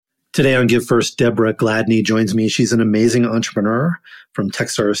Today on Give First, Deborah Gladney joins me. She's an amazing entrepreneur from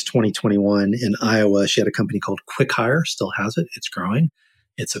Techstars 2021 in Iowa. She had a company called QuickHire, still has it. It's growing.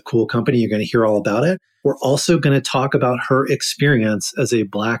 It's a cool company. You're going to hear all about it. We're also going to talk about her experience as a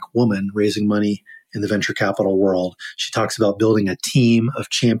Black woman raising money in the venture capital world. She talks about building a team of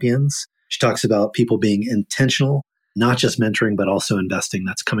champions. She talks about people being intentional, not just mentoring, but also investing.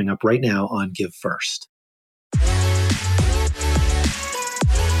 That's coming up right now on Give First.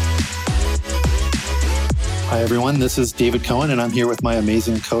 Hi, everyone. This is David Cohen, and I'm here with my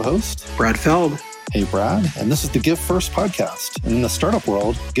amazing co-host, Brad Feld. Hey, Brad. And this is the Give First podcast. And in the startup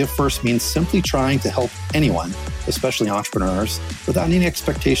world, Give First means simply trying to help anyone, especially entrepreneurs, without any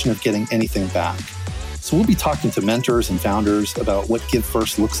expectation of getting anything back. So we'll be talking to mentors and founders about what Give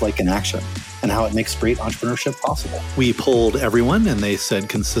First looks like in action and how it makes great entrepreneurship possible. We polled everyone, and they said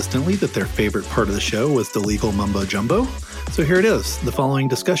consistently that their favorite part of the show was the legal mumbo jumbo. So here it is. The following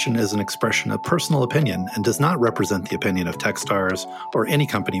discussion is an expression of personal opinion and does not represent the opinion of Techstars or any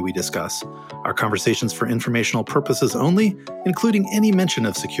company we discuss. Our conversations for informational purposes only, including any mention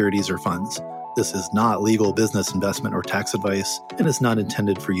of securities or funds. This is not legal, business, investment, or tax advice and is not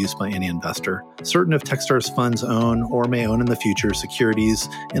intended for use by any investor. Certain of Techstars funds own or may own in the future securities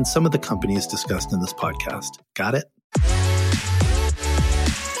in some of the companies discussed in this podcast. Got it?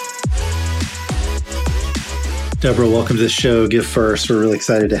 Deborah, welcome to the show, Give First. We're really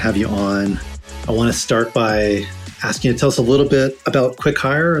excited to have you on. I want to start by asking you to tell us a little bit about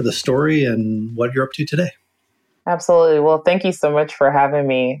QuickHire, the story, and what you're up to today. Absolutely. Well, thank you so much for having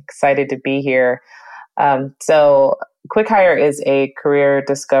me. Excited to be here. So QuickHire is a career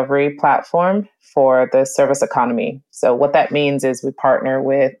discovery platform for the service economy. So what that means is we partner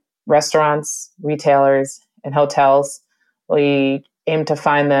with restaurants, retailers, and hotels. We aim to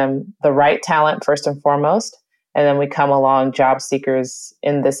find them the right talent first and foremost. And then we come along job seekers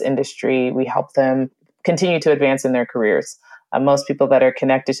in this industry. We help them continue to advance in their careers. Most people that are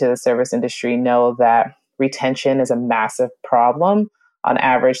connected to the service industry know that retention is a massive problem. On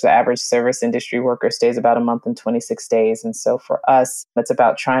average, the average service industry worker stays about a month and 26 days. And so for us, it's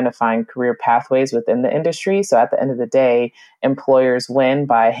about trying to find career pathways within the industry. So at the end of the day, employers win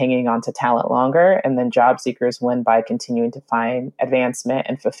by hanging on to talent longer, and then job seekers win by continuing to find advancement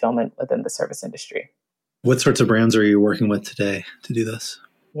and fulfillment within the service industry. What sorts of brands are you working with today to do this?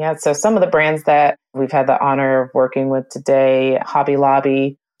 Yeah, so some of the brands that we've had the honor of working with today, Hobby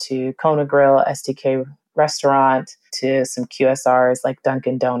Lobby to Kona Grill, STK Restaurant to some QSRs like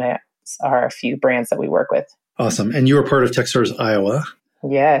Dunkin' Donuts are a few brands that we work with. Awesome. And you were part of Techstars Iowa.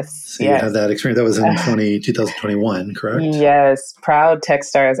 Yes. So you had that experience. That was in 2021, correct? Yes. Proud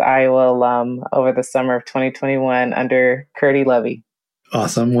Techstars Iowa alum over the summer of 2021 under Curdy Levy.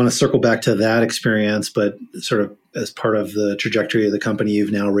 Awesome. I want to circle back to that experience, but sort of as part of the trajectory of the company,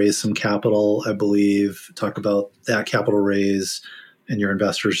 you've now raised some capital, I believe. Talk about that capital raise and your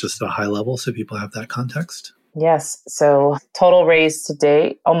investors just at a high level so people have that context. Yes. So total raise to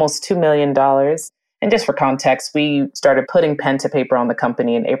date, almost $2 million. And just for context, we started putting pen to paper on the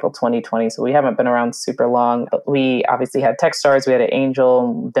company in April 2020. So we haven't been around super long, but we obviously had Techstars, we had an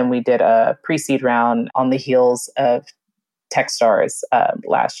angel, then we did a pre-seed round on the heels of Techstars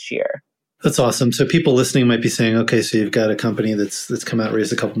last year. That's awesome. So people listening might be saying, okay, so you've got a company that's come out,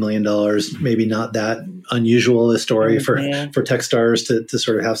 raised a couple $1 million, maybe not that unusual a story for Techstars to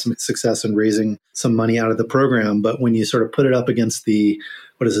sort of have some success in raising some money out of the program. But when you sort of put it up against the,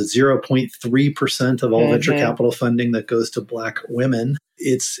 0.3% of all venture capital funding that goes to Black women,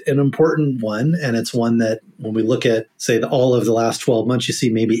 it's an important one. And it's one that when we look at, say, all of the last 12 months, you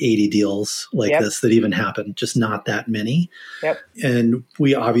see maybe 80 deals like this that even happened, just not that many. And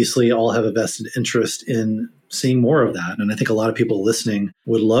we obviously all have a vested interest in seeing more of that. And I think a lot of people listening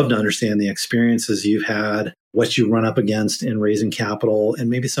would love to understand the experiences you've had, what you run up against in raising capital, and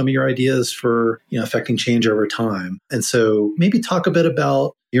maybe some of your ideas for affecting change over time. And so maybe talk a bit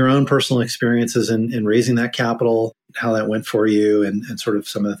about your own personal experiences in raising that capital, how that went for you, and sort of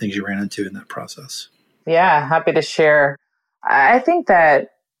some of the things you ran into in that process. Yeah, happy to share. I think that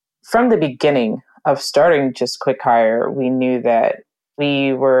from the beginning of starting just QuickHire, we knew that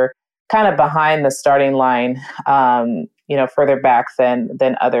we were kind of behind the starting line, further back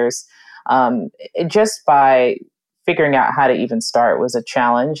than others. Just by figuring out how to even start was a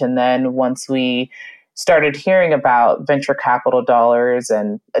challenge. And then once we started hearing about venture capital dollars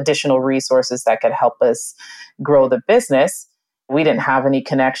and additional resources that could help us grow the business, we didn't have any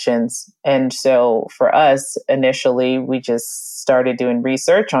connections. And so for us, initially, we just started doing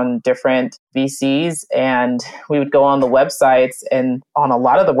research on different VCs, and we would go on the websites, and on a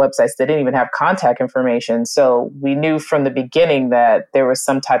lot of the websites, they didn't even have contact information. So we knew from the beginning that there was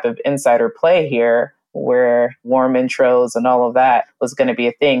some type of insider play here where warm intros and all of that was going to be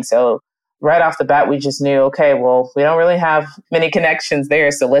a thing. So right off the bat, we just knew, okay, well, we don't really have many connections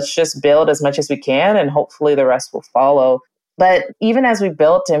there. So let's just build as much as we can, and hopefully the rest will follow. But even as we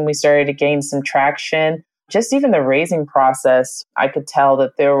built and we started to gain some traction, just even the raising process, I could tell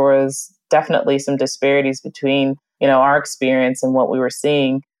that there was definitely some disparities between, our experience and what we were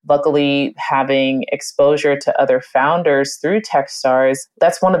seeing. Luckily, having exposure to other founders through Techstars,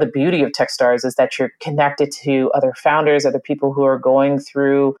 that's one of the beauty of Techstars, is that you're connected to other founders, other people who are going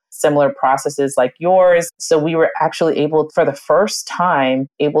through similar processes like yours. So we were actually able, for the first time,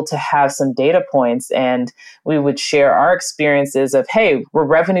 able to have some data points, and we would share our experiences of, hey, we're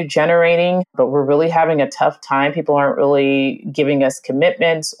revenue generating, but we're really having a tough time. People aren't really giving us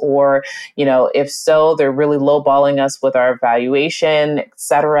commitments, or, if so, they're really lowballing us with our valuation, et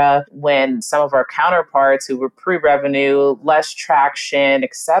cetera. When some of our counterparts who were pre-revenue, less traction,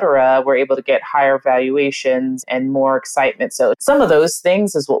 et cetera, were able to get higher valuations and more excitement. So some of those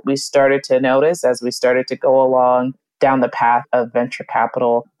things is what we started to notice as we started to go along down the path of venture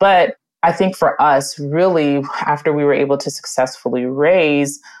capital. But I think for us, really, after we were able to successfully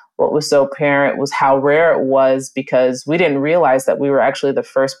raise, what was so apparent was how rare it was, because we didn't realize that we were actually the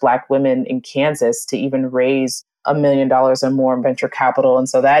first Black women in Kansas to even raise $1 million or more in venture capital. And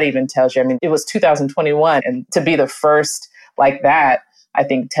so that even tells you, it was 2021, and to be the first like that, I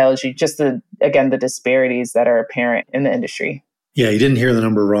think tells you just the disparities that are apparent in the industry. Yeah, you didn't hear the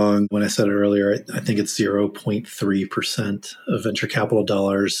number wrong when I said it earlier. I think it's 0.3% of venture capital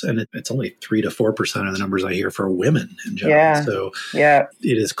dollars, and it's only 3 to 4% of the numbers I hear for women in general. Yeah. So yeah,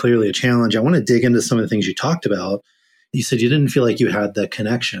 it is clearly a challenge. I want to dig into some of the things you talked about. You said you didn't feel like you had the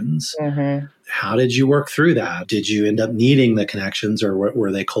connections. Mm-hmm. How did you work through that? Did you end up needing the connections, or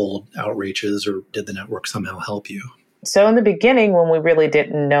were they cold outreaches, or did the network somehow help you? So in the beginning, when we really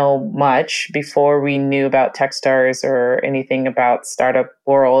didn't know much, before we knew about Techstars or anything about startup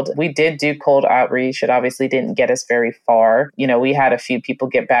world, we did do cold outreach. It obviously didn't get us very far. We had a few people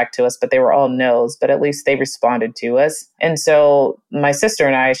get back to us, but they were all no's, but at least they responded to us. And so my sister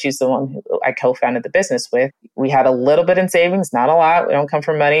and I, she's the one who I co-founded the business with, we had a little bit in savings, not a lot. We don't come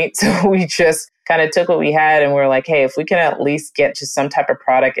from money. So we just kind of took what we had, and we're like, hey, if we can at least get to some type of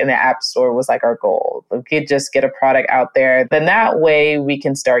product in the App Store, was like our goal. If we could just get a product out there, then that way we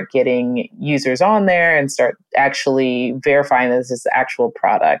can start getting users on there and start actually verifying this is the actual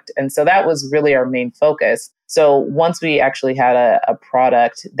product. And so that was really our main focus. So once we actually had a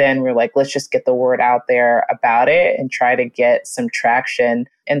product, then we're like, let's just get the word out there about it and try to get some traction.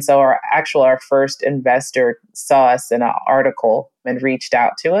 And so our first investor saw us in an article and reached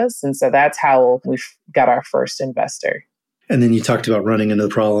out to us. And so that's how we got our first investor. And then you talked about running into the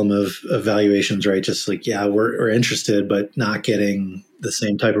problem of valuations, right? Just like, yeah, we're interested, but not getting the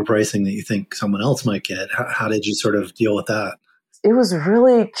same type of pricing that you think someone else might get. How did you sort of deal with that? It was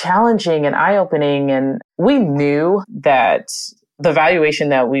really challenging and eye-opening. And we knew that the valuation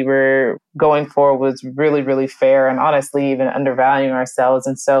that we were going for was really, really fair, and honestly, even undervaluing ourselves.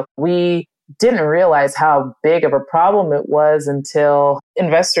 And so we didn't realize how big of a problem it was until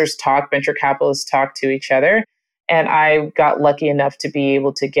venture capitalists talk to each other. And I got lucky enough to be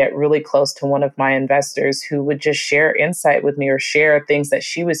able to get really close to one of my investors who would just share insight with me or share things that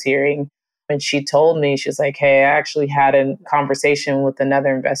she was hearing. And she told me, she's like, hey, I actually had a conversation with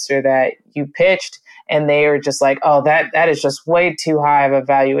another investor that you pitched, and they were just like, oh, that is just way too high of a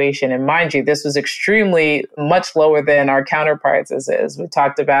valuation. And mind you, this was extremely much lower than our counterparts, as we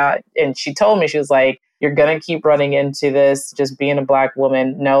talked about. And she told me, she was like, you're going to keep running into this. Just being a Black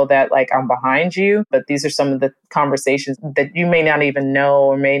woman, know that I'm behind you. But these are some of the conversations that you may not even know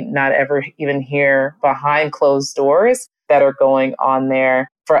or may not ever even hear behind closed doors that are going on there.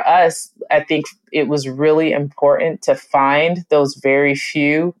 For us, I think it was really important to find those very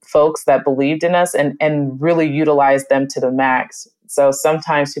few folks that believed in us and really utilize them to the max. So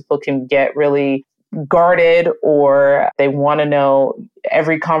sometimes people can get really guarded, or they want to know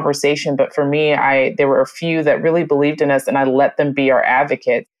every conversation. But for me, there were a few that really believed in us, and I let them be our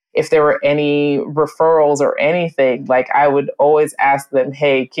advocates. If there were any referrals or anything, I would always ask them,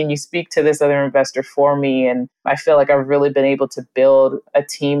 hey, can you speak to this other investor for me? And I feel like I've really been able to build a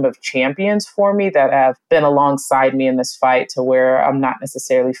team of champions for me that have been alongside me in this fight, to where I'm not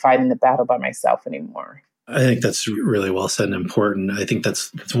necessarily fighting the battle by myself anymore. I think that's really well said and important. I think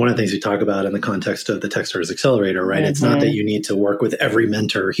that's one of the things we talk about in the context of the Techstars Accelerator, right? It's not that you need to work with every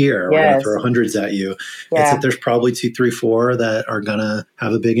mentor here. We're going to throw hundreds at you. It's that there's probably 2, 3, 4 that are going to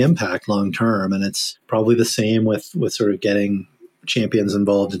have a big impact long term. And it's probably the same with sort of getting champions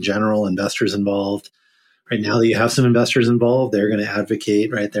involved in general, investors involved. Right now that you have some investors involved, they're going to advocate,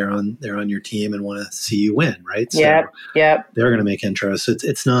 right? They're on your team and want to see you win, right? So they're going to make intros. So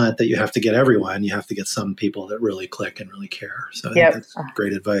it's not that you have to get everyone. You have to get some people that really click and really care. So I think that's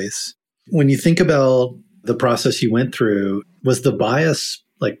great advice. When you think about the process you went through, was the bias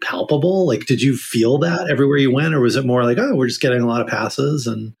like palpable? Like, did you feel that everywhere you went? Or was it more like, oh, we're just getting a lot of passes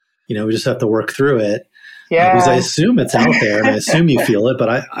and, we just have to work through it? Yeah. Because I assume it's out there and I assume you feel it,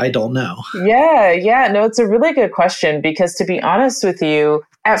 but I don't know. Yeah. No, it's a really good question because to be honest with you,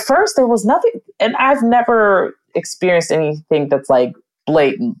 at first there was nothing, and I've never experienced anything that's like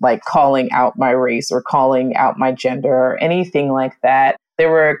blatant, like calling out my race or calling out my gender or anything like that. There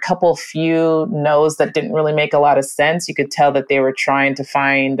were a couple few no's that didn't really make a lot of sense. You could tell that they were trying to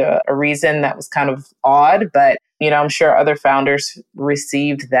find a reason that was kind of odd, but I'm sure other founders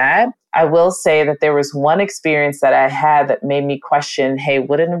received that. I will say that there was one experience that I had that made me question, hey,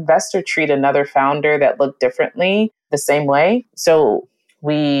 would an investor treat another founder that looked differently the same way? So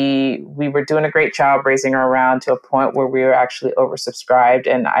we were doing a great job raising our round to a point where we were actually oversubscribed.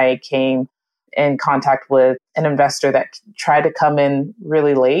 And I came in contact with an investor that tried to come in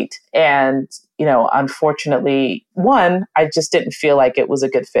really late. And, unfortunately, one, I just didn't feel like it was a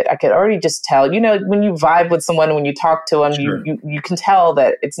good fit. I could already just tell, when you vibe with someone, when you talk to them, sure. you can tell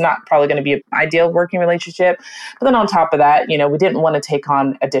that it's not probably going to be an ideal working relationship. But then on top of that, we didn't want to take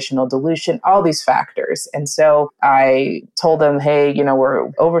on additional dilution, all these factors. And so I told them, hey, we're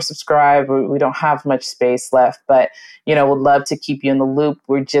oversubscribed. We don't have much space left, but, would love to keep you in the loop.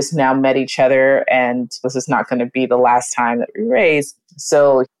 We just now met each other and this is not going to be the last time that we raise.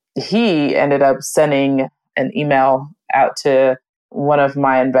 So he ended up sending an email out to one of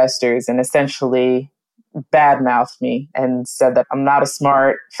my investors and essentially badmouthed me and said that I'm not a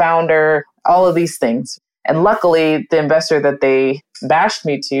smart founder, all of these things. And luckily, the investor that they bashed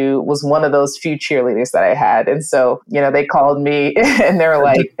me to was one of those few cheerleaders that I had. And so, they called me and they were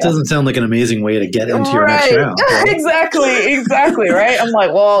like... It doesn't sound like an amazing way to get into your next round. Right? Exactly, right? I'm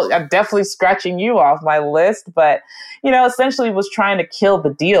like, well, I'm definitely scratching you off my list. But, essentially was trying to kill the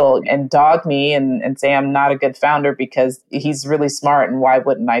deal and dog me and say I'm not a good founder because he's really smart and why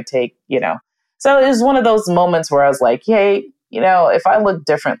wouldn't I take, So it was one of those moments where I was like, hey, if I look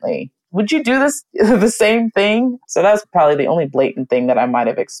differently, would you do this the same thing? So that's probably the only blatant thing that I might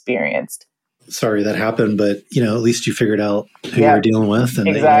have experienced. Sorry that happened, but at least you figured out who you were dealing with, and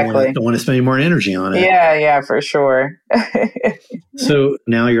exactly. you don't want to spend any more energy on it. Yeah, for sure. So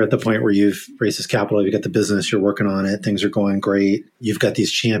now you're at the point where you've raised this capital, you've got the business, you're working on it, things are going great. You've got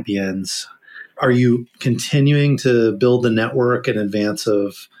these champions. Are you continuing to build the network in advance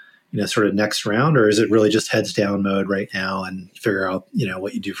of sort of next round, or is it really just heads down mode right now and figure out,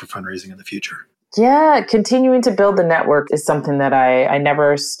 what you do for fundraising in the future? Yeah, continuing to build the network is something that I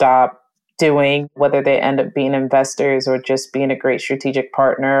never stop doing, whether they end up being investors or just being a great strategic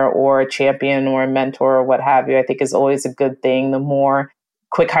partner or a champion or a mentor or what have you. I think is always a good thing. The more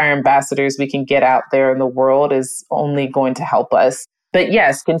quick hire ambassadors we can get out there in the world is only going to help us. But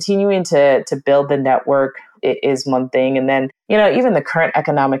yes, continuing to build the network is one thing. And then, even the current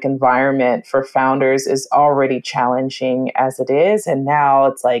economic environment for founders is already challenging as it is. And now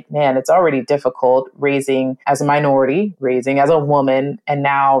it's like, man, it's already difficult raising as a minority, raising as a woman, and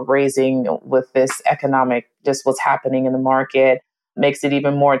now raising with this economic, just what's happening in the market makes it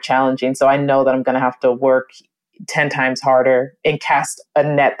even more challenging. So I know that I'm going to have to work 10 times harder and cast a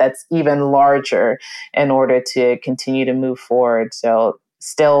net that's even larger in order to continue to move forward. So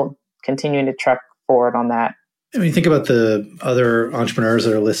still continuing to truck forward on that. When you think about the other entrepreneurs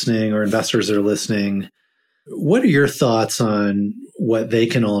that are listening or investors that are listening, what are your thoughts on what they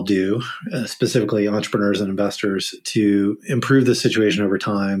can all do, specifically entrepreneurs and investors, to improve the situation over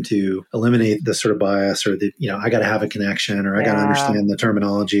time, to eliminate this sort of bias or the, I got to have a connection, or I got to understand the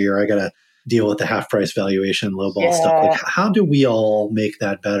terminology, or I got to deal with the half price valuation, lowball stuff. Like, how do we all make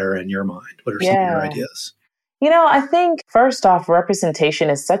that better in your mind? What are some of your ideas? I think first off, representation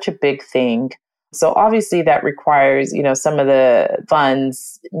is such a big thing. So obviously that requires, some of the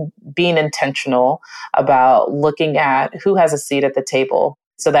funds being intentional about looking at who has a seat at the table.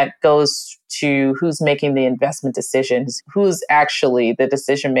 So that goes to who's making the investment decisions, who's actually the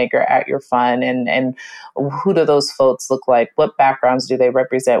decision maker at your fund, and who do those folks look like? What backgrounds do they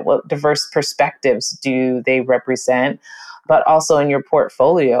represent? What diverse perspectives do they represent? but also in your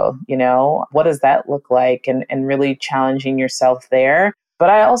portfolio. What does that look like? And really challenging yourself there. But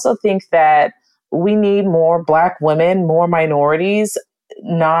I also think that we need more Black women, more minorities,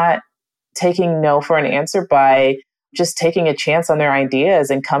 not taking no for an answer by just taking a chance on their ideas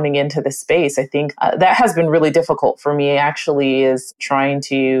and coming into the space. I think that has been really difficult for me, actually, is trying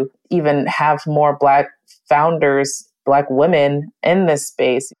to even have more Black founders, Black women in this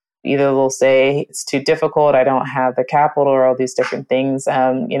space. Either they'll say it's too difficult, I don't have the capital, or all these different things,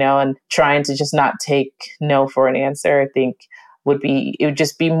 and trying to just not take no for an answer, I think it would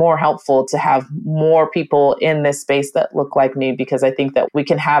just be more helpful to have more people in this space that look like me, because I think that we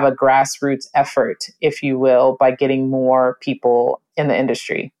can have a grassroots effort, if you will, by getting more people in the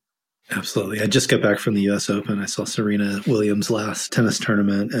industry. Absolutely. I just got back from the US Open. I saw Serena Williams' last tennis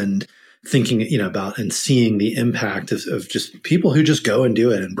tournament, and thinking, about and seeing the impact of just people who just go and do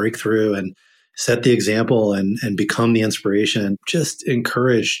it and break through and set the example and become the inspiration, just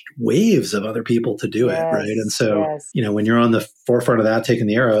encourage waves of other people to do it. Right. And so, when you're on the forefront of that, taking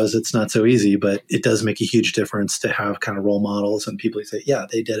the arrows, it's not so easy, but it does make a huge difference to have kind of role models and people who say, yeah,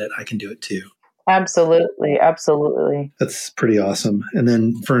 they did it, I can do it too. Absolutely. Absolutely. That's pretty awesome. And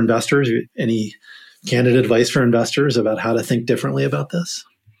then for investors, any candid advice for investors about how to think differently about this?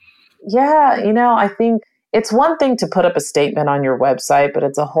 Yeah. I think it's one thing to put up a statement on your website, but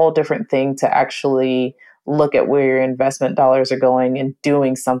it's a whole different thing to actually look at where your investment dollars are going and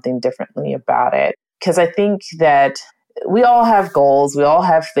doing something differently about it. Because I think that we all have goals. We all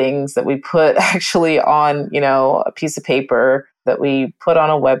have things that we put actually on, a piece of paper that we put on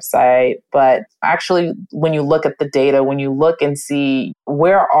a website. But actually, when you look at the data, when you look and see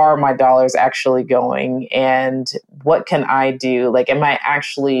where are my dollars actually going and what can I do? Like, am I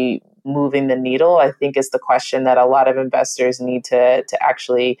actually moving the needle? I think is the question that a lot of investors need to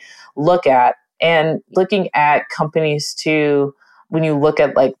actually look at. And looking at companies too, when you look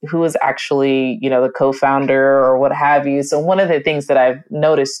at like who is actually, the co-founder or what have you. So one of the things that I've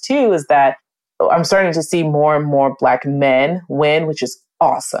noticed too is that I'm starting to see more and more Black men win, which is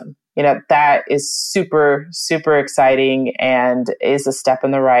awesome. That is super, super exciting and is a step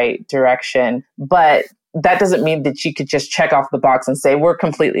in the right direction. But that doesn't mean that you could just check off the box and say, we're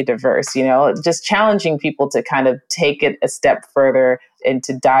completely diverse, just challenging people to kind of take it a step further and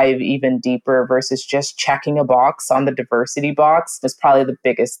to dive even deeper versus just checking a box on the diversity box is probably the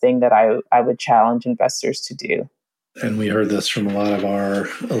biggest thing that I would challenge investors to do. And we heard this from a lot of our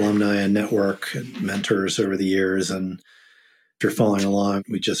alumni and network mentors over the years. And if you're following along,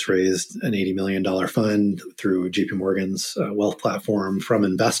 we just raised an $80 million fund through JP Morgan's wealth platform from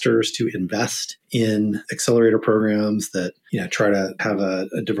investors to invest in accelerator programs that, try to have a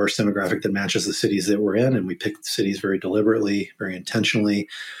diverse demographic that matches the cities that we're in. And we picked cities very deliberately, very intentionally.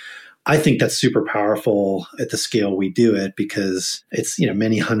 I think that's super powerful at the scale we do it because it's,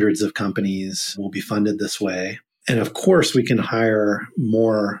 many hundreds of companies will be funded this way. And of course, we can hire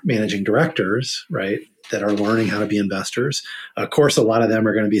more managing directors, right, that are learning how to be investors. Of course, a lot of them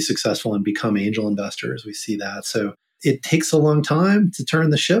are going to be successful and become angel investors. We see that. So it takes a long time to turn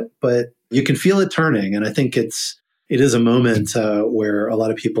the ship, but you can feel it turning. And I think it is a moment where a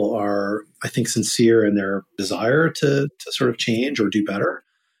lot of people are, I think, sincere in their desire to sort of change or do better.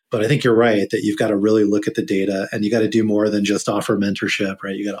 But I think you're right that you've got to really look at the data and you got to do more than just offer mentorship,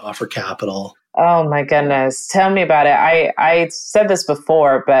 right? You got to offer capital. Oh my goodness. Tell me about it. I said this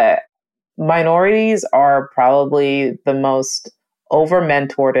before, but minorities are probably the most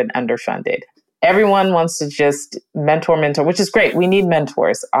over-mentored and underfunded. Everyone wants to just mentor, which is great. We need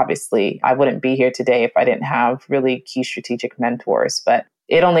mentors, obviously. I wouldn't be here today if I didn't have really key strategic mentors, but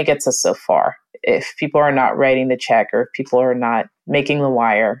it only gets us so far. If people are not writing the check or if people are not making the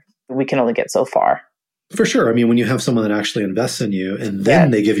wire, we can only get so far. For sure. I mean, when you have someone that actually invests in you and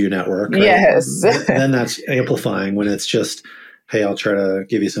then they give you a network, right? Yes. Then that's amplifying. When it's just, hey, I'll try to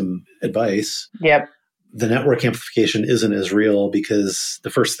give you some advice. Yep. The network amplification isn't as real because the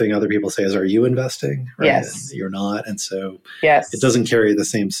first thing other people say is, are you investing? Right? Yes. And you're not. And so it doesn't carry the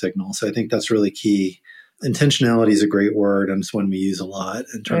same signal. So I think that's really key. Intentionality is a great word, and it's one we use a lot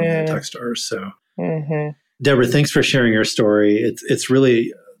internally at Techstars. So, Deborah, thanks for sharing your story. It's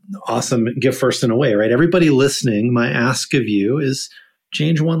really awesome. Give first in a way, right? Everybody listening, my ask of you is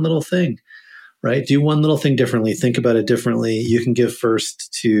change one little thing, right? Do one little thing differently. Think about it differently. You can give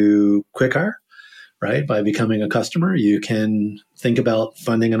first to QuickHire, right? By becoming a customer. You can think about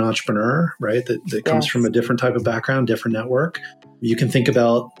funding an entrepreneur, right? That comes from a different type of background, different network. You can think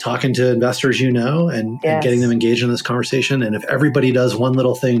about talking to investors and getting them engaged in this conversation. And if everybody does one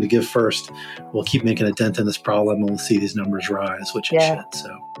little thing to give first, we'll keep making a dent in this problem and we'll see these numbers rise, which it should.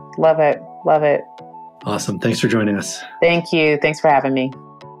 So love it. Love it. Awesome. Thanks for joining us. Thank you. Thanks for having me.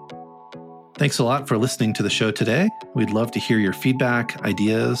 Thanks a lot for listening to the show today. We'd love to hear your feedback,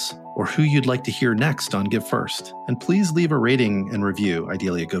 ideas, or who you'd like to hear next on Give First. And please leave a rating and review,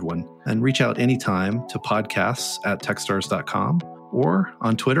 ideally a good one. And reach out anytime to podcasts@techstars.com, or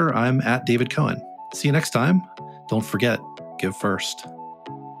on Twitter, I'm @David Cohen. See you next time. Don't forget, give first.